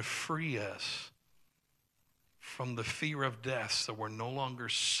came to free us from the fear of death, so we're no longer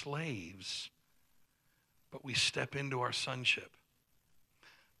slaves, but we step into our sonship.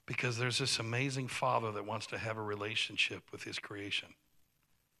 Because there's this amazing Father that wants to have a relationship with his creation.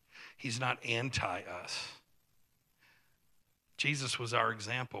 He's not anti-us. Jesus was our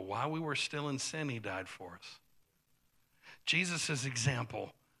example. While we were still in sin, he died for us. Jesus'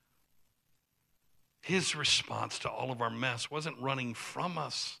 example, his response to all of our mess wasn't running from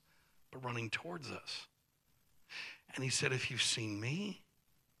us, but running towards us. And he said, if you've seen me,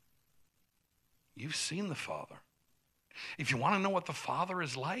 you've seen the Father. If you want to know what the Father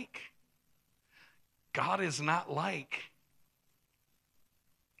is like, God is not like,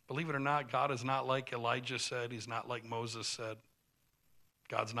 believe it or not, God is not like Elijah said. He's not like Moses said.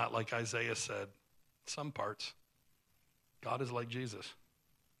 God's not like Isaiah said. Some parts. God is like Jesus.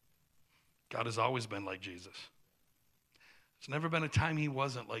 God has always been like Jesus. There's never been a time he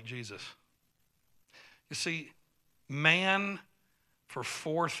wasn't like Jesus. You see, man for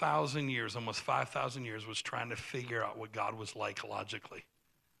 4,000 years, almost 5,000 years, was trying to figure out what God was like logically.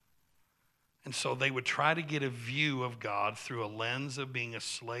 And so they would try to get a view of God through a lens of being a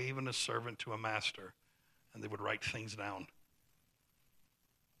slave and a servant to a master, and they would write things down.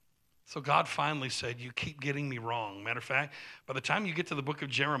 So God finally said, you keep getting me wrong. Matter of fact, by the time you get to the book of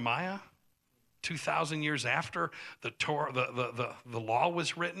Jeremiah, 2,000 years after the Torah, the law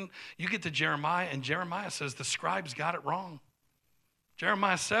was written, you get to Jeremiah, and Jeremiah says the scribes got it wrong.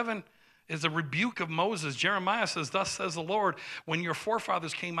 Jeremiah 7 is a rebuke of Moses. Jeremiah says, thus says the Lord, when your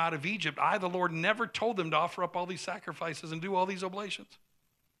forefathers came out of Egypt, I, the Lord, never told them to offer up all these sacrifices and do all these oblations.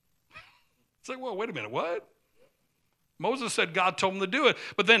 It's like, well, wait a minute, what? Moses said God told him to do it.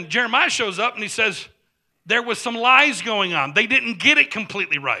 But then Jeremiah shows up and he says, there was some lies going on. They didn't get it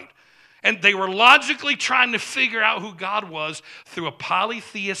completely right. And they were logically trying to figure out who God was through a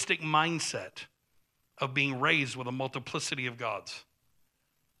polytheistic mindset of being raised with a multiplicity of gods.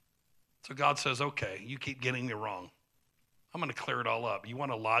 So God says, okay, you keep getting me wrong. I'm going to clear it all up. You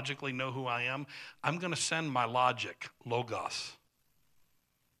want to logically know who I am? I'm going to send my logic, Logos.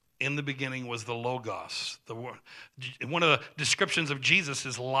 In the beginning was the Logos. One of the descriptions of Jesus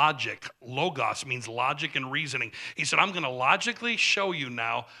is logic. Logos means logic and reasoning. He said, I'm going to logically show you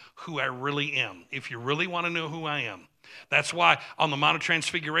now who I really am, if you really want to know who I am. That's why on the Mount of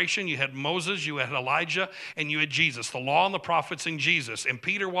Transfiguration, you had Moses, you had Elijah, and you had Jesus, the law and the prophets in Jesus. And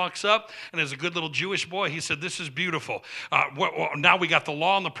Peter walks up, and as a good little Jewish boy, he said, this is beautiful. Now we got the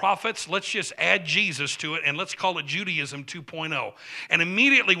law and the prophets. Let's just add Jesus to it, and let's call it Judaism 2.0. And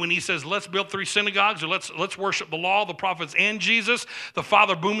immediately when he says, let's build 3 synagogues, or let's worship the law, the prophets, and Jesus, the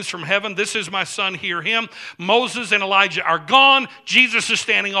Father booms from heaven, this is my son, hear him. Moses and Elijah are gone. Jesus is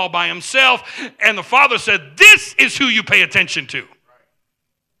standing all by himself. And the Father said, this is who you pay attention to.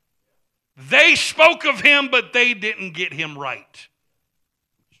 They spoke of him, but they didn't get him right.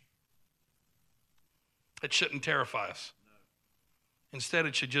 It shouldn't terrify us. Instead,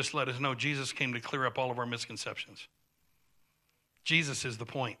 it should just let us know Jesus came to clear up all of our misconceptions. Jesus is the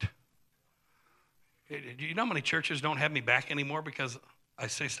point. Do you know how many churches don't have me back anymore because I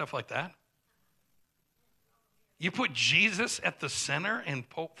say stuff like that? You put Jesus at the center and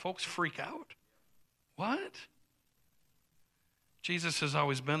folks freak out? What? Jesus has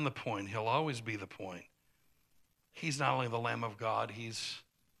always been the point. He'll always be the point. He's not only the Lamb of God, he's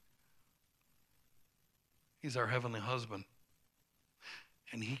our heavenly husband.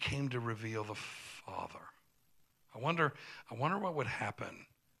 And he came to reveal the Father. I wonder what would happen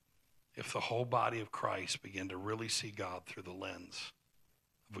if the whole body of Christ began to really see God through the lens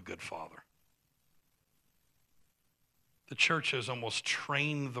of a good father. The church has almost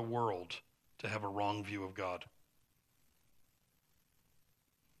trained the world to have a wrong view of God.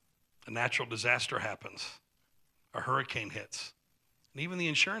 A natural disaster happens. A hurricane hits. And even the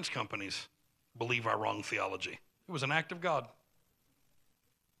insurance companies believe our wrong theology. It was an act of God.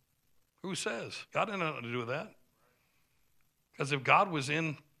 Who says? God didn't have nothing to do with that. Because if God was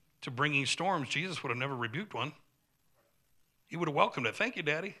into bringing storms, Jesus would have never rebuked one. He would have welcomed it. Thank you,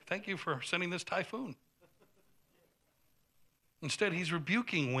 Daddy. Thank you for sending this typhoon. Instead, he's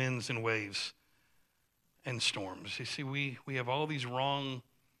rebuking winds and waves and storms. You see, we have all these wrong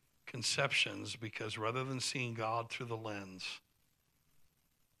conceptions because rather than seeing God through the lens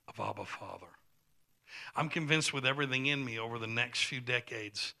of Abba Father, I'm convinced with everything in me over the next few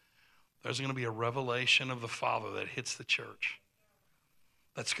decades, there's going to be a revelation of the Father that hits the church.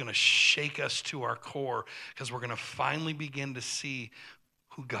 That's going to shake us to our core because we're going to finally begin to see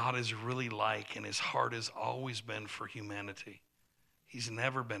who God is really like, and his heart has always been for humanity. He's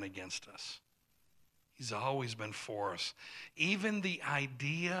never been against us. He's always been for us. Even the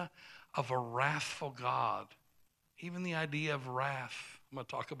idea of a wrathful God, even the idea of wrath, I'm going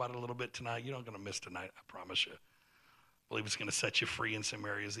to talk about it a little bit tonight. You're not going to miss tonight, I promise you. I believe it's going to set you free in some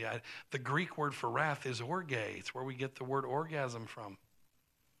areas. The Greek word for wrath is orge. It's where we get the word orgasm from.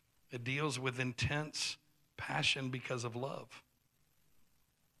 It deals with intense passion because of love.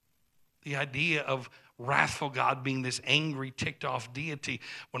 The idea of wrathful God being this angry, ticked-off deity.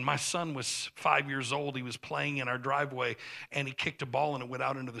 When my son was 5 years old, he was playing in our driveway, and he kicked a ball, and it went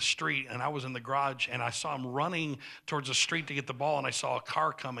out into the street, and I was in the garage, and I saw him running towards the street to get the ball, and I saw a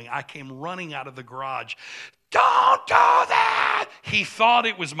car coming. I came running out of the garage. Don't do that! He thought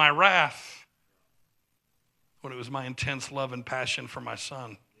it was my wrath, when it was my intense love and passion for my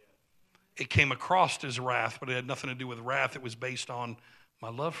son. It came across as wrath, but it had nothing to do with wrath. It was based on my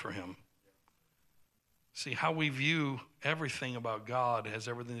love for him. See, how we view everything about God has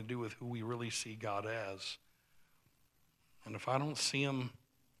everything to do with who we really see God as. And if I don't see him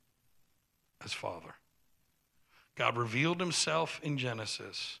as Father, God revealed himself in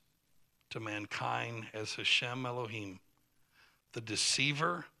Genesis to mankind as Hashem Elohim. The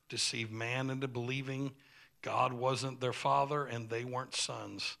deceiver deceived man into believing God wasn't their father and they weren't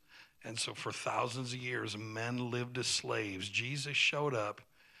sons. And so for thousands of years, men lived as slaves. Jesus showed up,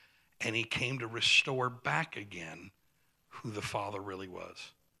 and he came to restore back again who the Father really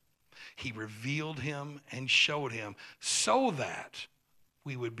was. He revealed him and showed him so that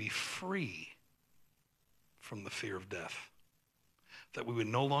we would be free from the fear of death. That we would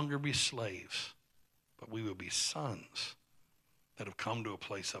no longer be slaves, but we would be sons that have come to a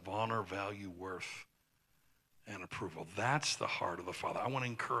place of honor, value, worth, and approval. That's the heart of the Father. I want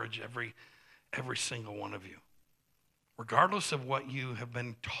to encourage Every single one of you. Regardless of what you have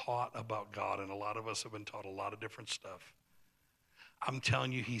been taught about God, and a lot of us have been taught a lot of different stuff, I'm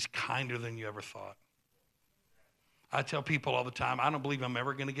telling you, he's kinder than you ever thought. I tell people all the time, I don't believe I'm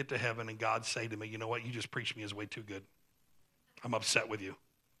ever going to get to heaven and God say to me, you know what, you just preached me is way too good. I'm upset with you.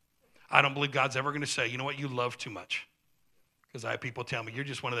 I don't believe God's ever going to say, you know what, you love too much. Because I have people tell me, you're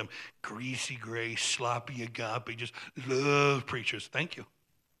just one of them greasy, gray, sloppy, agape, just love preachers. Thank you.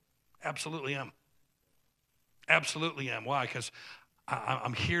 Absolutely am. Absolutely am. Why? Because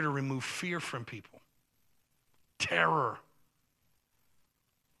I'm here to remove fear from people. Terror.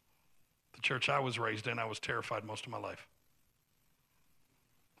 The church I was raised in, I was terrified most of my life.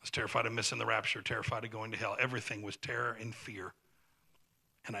 I was terrified of missing the rapture, terrified of going to hell. Everything was terror and fear.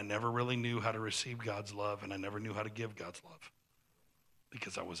 And I never really knew how to receive God's love, and I never knew how to give God's love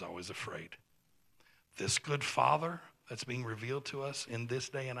because I was always afraid. This good Father that's being revealed to us in this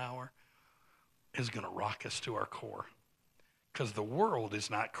day and hour is going to rock us to our core, because the world is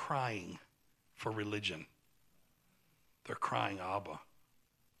not crying for religion. They're crying, Abba,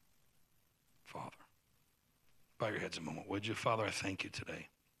 Father. Bow your heads a moment, would you? Father, I thank you today.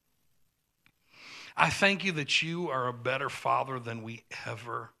 I thank you that you are a better Father than we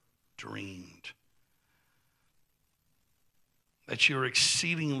ever dreamed. That you're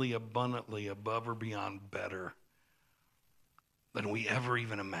exceedingly abundantly above or beyond better than we ever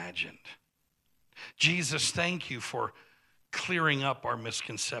even imagined. Jesus, thank you for clearing up our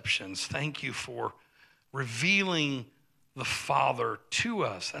misconceptions. Thank you for revealing the Father to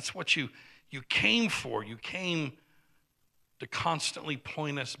us. That's what you came for. You came to constantly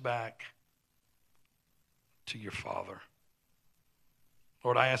point us back to your Father.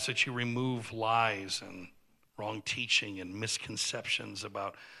 Lord, I ask that you remove lies and wrong teaching and misconceptions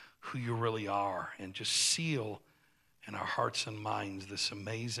about who you really are, and just seal in our hearts and minds this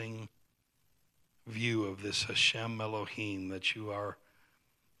amazing view of this Hashem Elohim, that you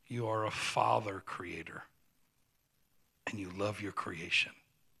are a Father creator, and you love your creation.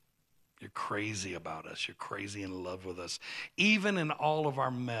 You're crazy about us. You're crazy in love with us. Even in all of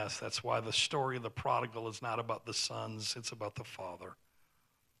our mess, that's why the story of the prodigal is not about the sons, it's about the Father.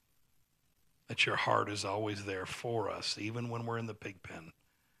 That your heart is always there for us, even when we're in the pig pen.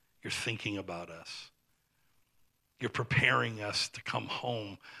 You're thinking about us. You're preparing us to come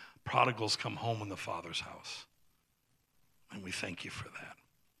home. Prodigals come home in the Father's house. And we thank you for that.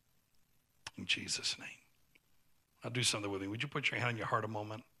 In Jesus' name. Now do something with me. Would you put your hand on your heart a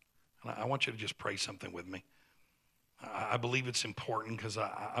moment? And I want you to just pray something with me. I believe it's important, because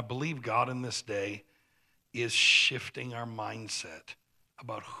I believe God in this day is shifting our mindset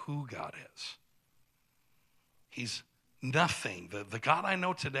about who God is. He's nothing. The God I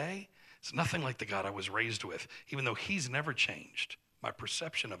know today is nothing like the God I was raised with, even though he's never changed. My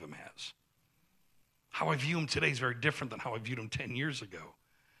perception of him has. How I view him today is very different than how I viewed him 10 years ago.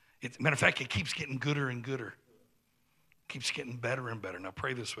 Matter of fact, it keeps getting gooder and gooder. Keeps getting better and better. Now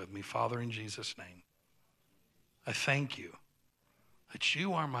pray this with me. Father, in Jesus' name, I thank you that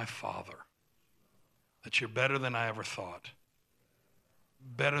you are my Father, that you're better than I ever thought,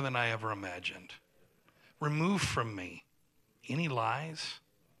 better than I ever imagined. Remove from me any lies,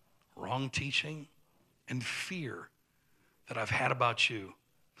 wrong teaching, and fear that I've had about you.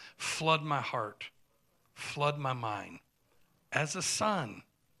 Flood my heart, flood my mind as a son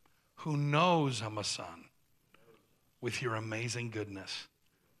who knows I'm a son with your amazing goodness.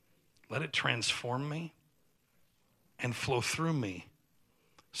 Let it transform me and flow through me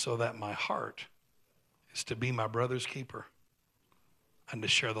so that my heart is to be my brother's keeper and to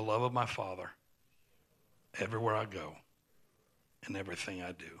share the love of my Father everywhere I go and everything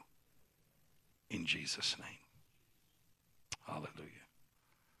I do. In Jesus' name. Hallelujah.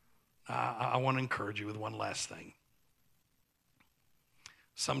 I want to encourage you with one last thing.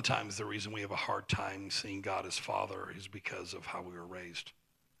 Sometimes the reason we have a hard time seeing God as Father is because of how we were raised.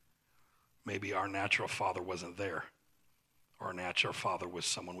 Maybe our natural father wasn't there, or our natural father was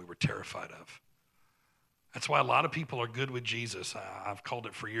someone we were terrified of. That's why a lot of people are good with Jesus. I've called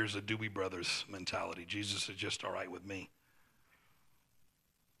it for years the Doobie Brothers mentality. Jesus is just all right with me.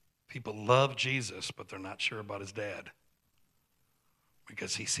 People love Jesus, but they're not sure about his dad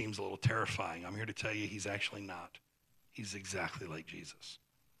because he seems a little terrifying. I'm here to tell you he's actually not. He's exactly like Jesus.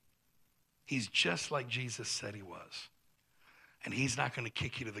 He's just like Jesus said he was. And he's not going to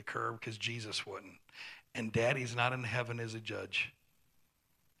kick you to the curb because Jesus wouldn't. And Daddy's not in heaven as a judge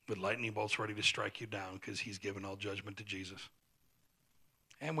with lightning bolts ready to strike you down because he's given all judgment to Jesus.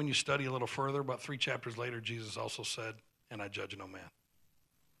 And when you study a little further, about 3 chapters later, Jesus also said, and I judge no man.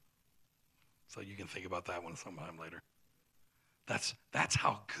 So you can think about that one sometime later. That's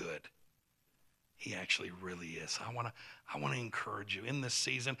how good He actually really is. I want to encourage you in this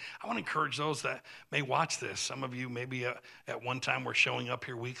season. I want to encourage those that may watch this. Some of you maybe at one time were showing up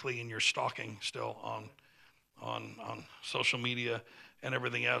here weekly and you're stalking still on social media and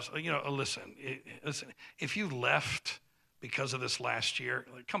everything else. Listen, if you left because of this last year,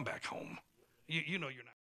 come back home. You know you're not.